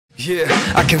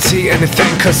Yeah, I can see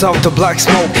anything cause of the black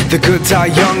smoke. The good die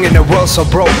young and the world so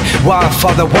broke. Why,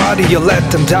 Father, why do you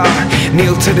let them die?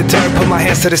 Kneel to the dirt, put my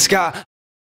hands to the sky.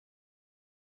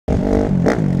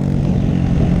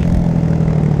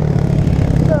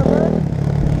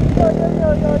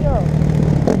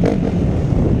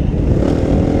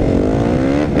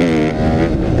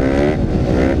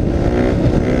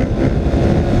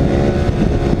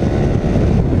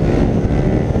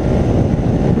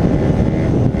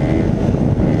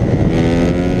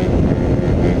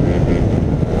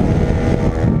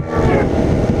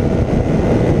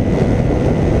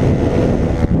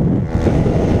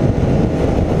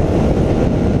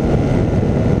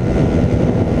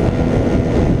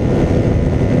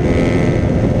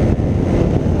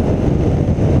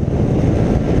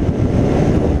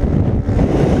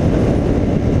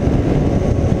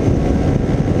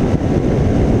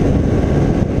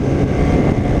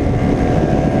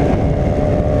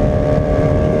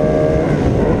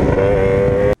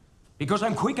 Because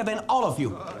I'm quicker than all of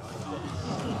you.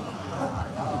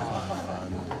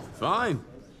 Fine.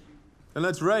 Then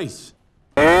let's race.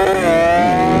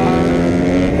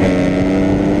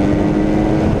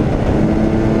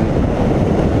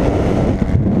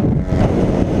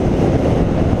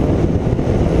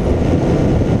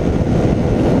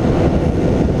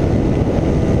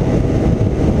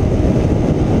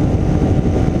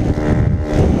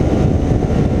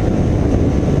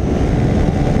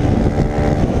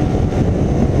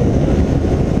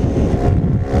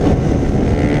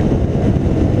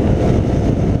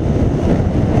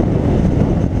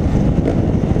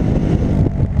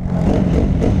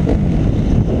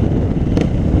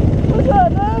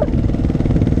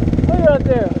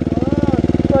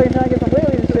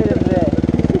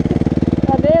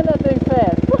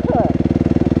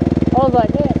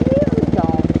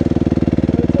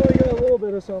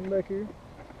 Something back here.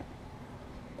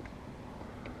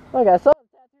 Look, I saw the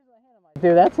tattoos on my hand. I'm like,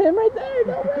 dude, that's him right there.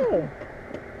 No way.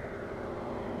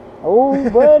 Oh,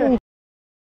 buddy.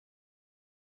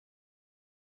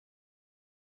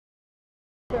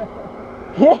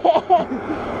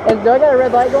 Yeah. Do I got a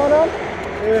red light going on?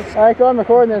 Yes. All right, cool. I'm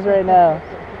recording this right now.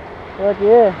 Look,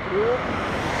 yeah.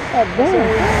 God damn.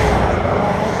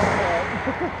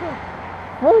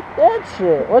 Look at that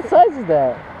shit. What size is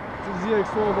that? It's a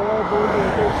zx1200rr board with a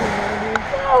 1390.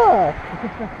 Fuck!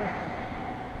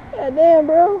 God damn,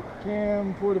 bro.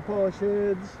 Cam, porta polish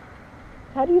heads.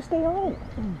 How do you stay on it?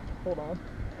 Hold on.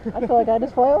 I feel like I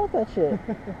just fly off that shit.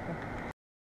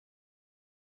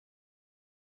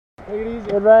 Take it easy.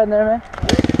 Good riding there, man.